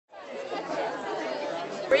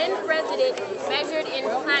Marin resident measured in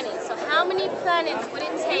planets. So how many planets would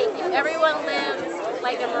it take if everyone lives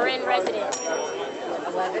like a Marin resident?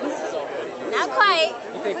 11. Not quite.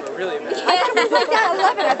 You think really? Yeah,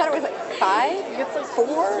 11. I thought it was like 5. You get 4.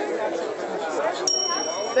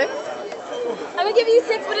 6. I'm gonna give you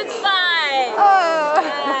 6, but it's 5. Oh.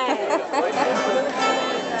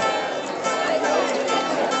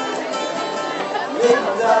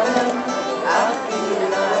 Little darling, I feel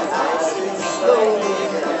like ice is slowly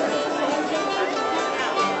melting.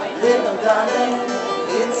 Little darling,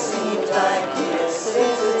 it seems like years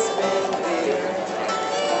since it's been here.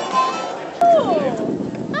 Oh,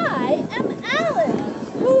 I am Alice.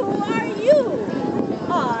 Who are you?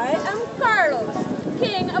 I am Carlos,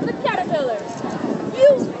 king of the caterpillars. You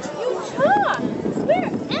talk. Where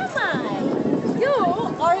am I? You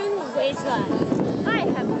are in Wasteland. I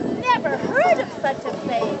have never heard of such a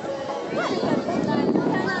place. What is a land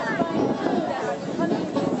cannot find food after coming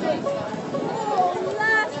to sing? Oh,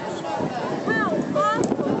 last how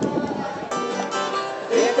awful.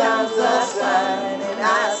 Here comes the sun, and I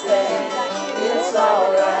say it's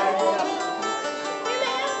alright.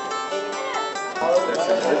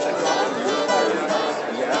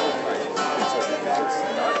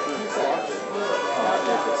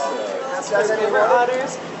 As river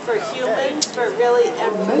otters, for humans, for really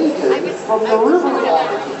everything. Made from the river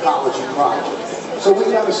otter ecology project. So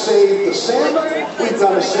we've got to save the salmon, we've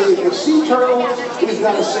got to save the sea turtles, we've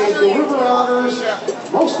got to save the river otters.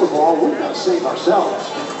 Most of all, we've got to save ourselves.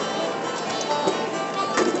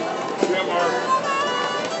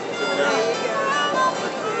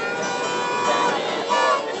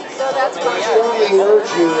 I strongly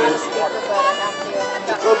urge you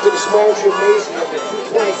to come to the small gymnasium at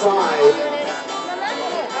 225.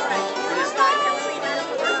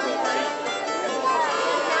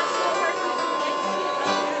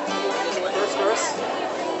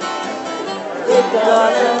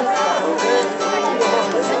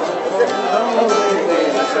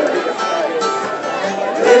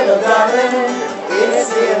 Little darling, it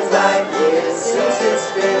seems like years since it's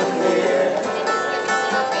been here.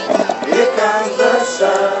 Here comes the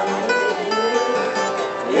sun.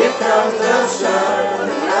 Here comes the sun.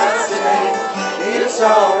 And I say it's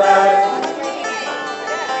alright.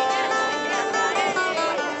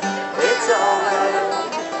 It's alright.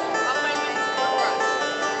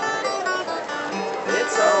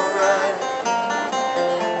 It's alright.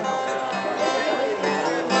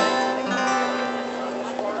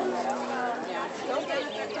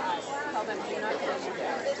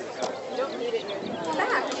 Don't need it near the eyes.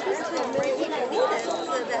 Back. This is the very thing I need it. So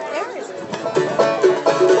that air is.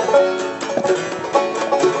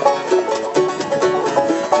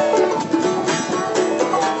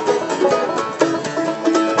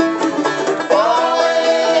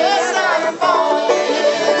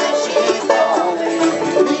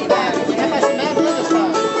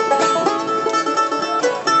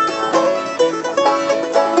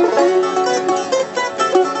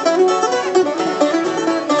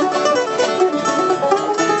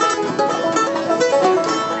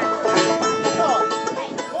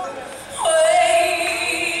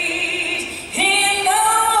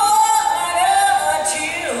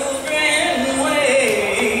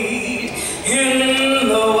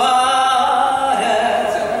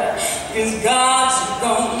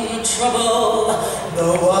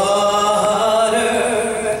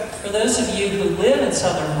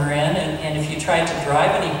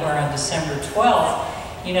 December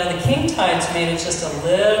 12th, you know, the king tides made it just a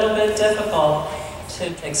little bit difficult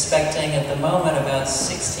to expecting at the moment about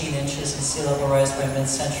 16 inches in sea level rise by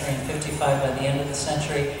mid-century and 55 by the end of the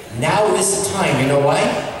century. Now is the time, you know why?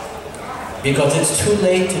 Because it's too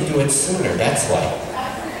late to do it sooner, that's why.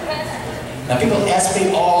 Now people ask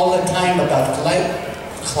me all the time about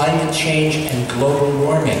climate change and global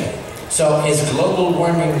warming. So is global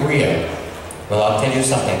warming real? Well, I'll tell you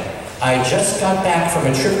something. I just got back from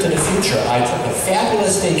a trip to the future. I took a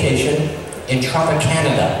fabulous vacation in tropic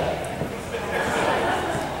Canada.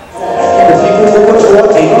 The people who put you up,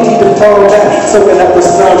 they don't even fall back. Soaking up the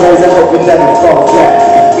sunrise, I hope it doesn't fall back.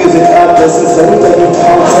 Music up, listen, so we making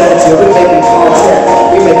contact. Yeah, we making contact.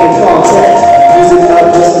 We making contact. Music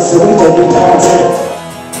up, listen, so we making contact.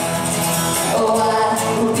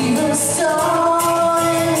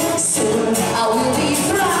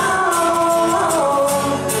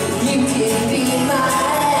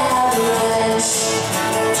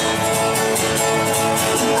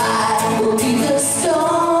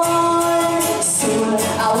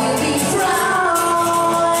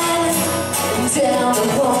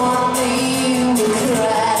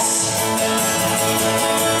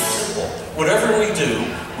 Whatever we do,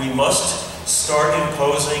 we must start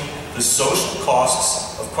imposing the social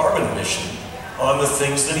costs of carbon emission on the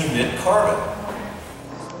things that emit carbon.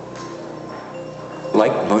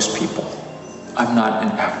 Like most people, I'm not an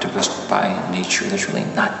activist by nature. There's really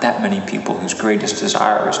not that many people whose greatest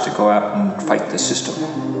desire is to go out and fight the system.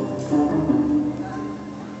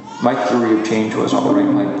 My theory of change was, I'll write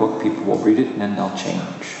my book, people will read it, and then they'll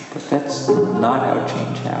change. But that's not how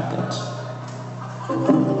change happens.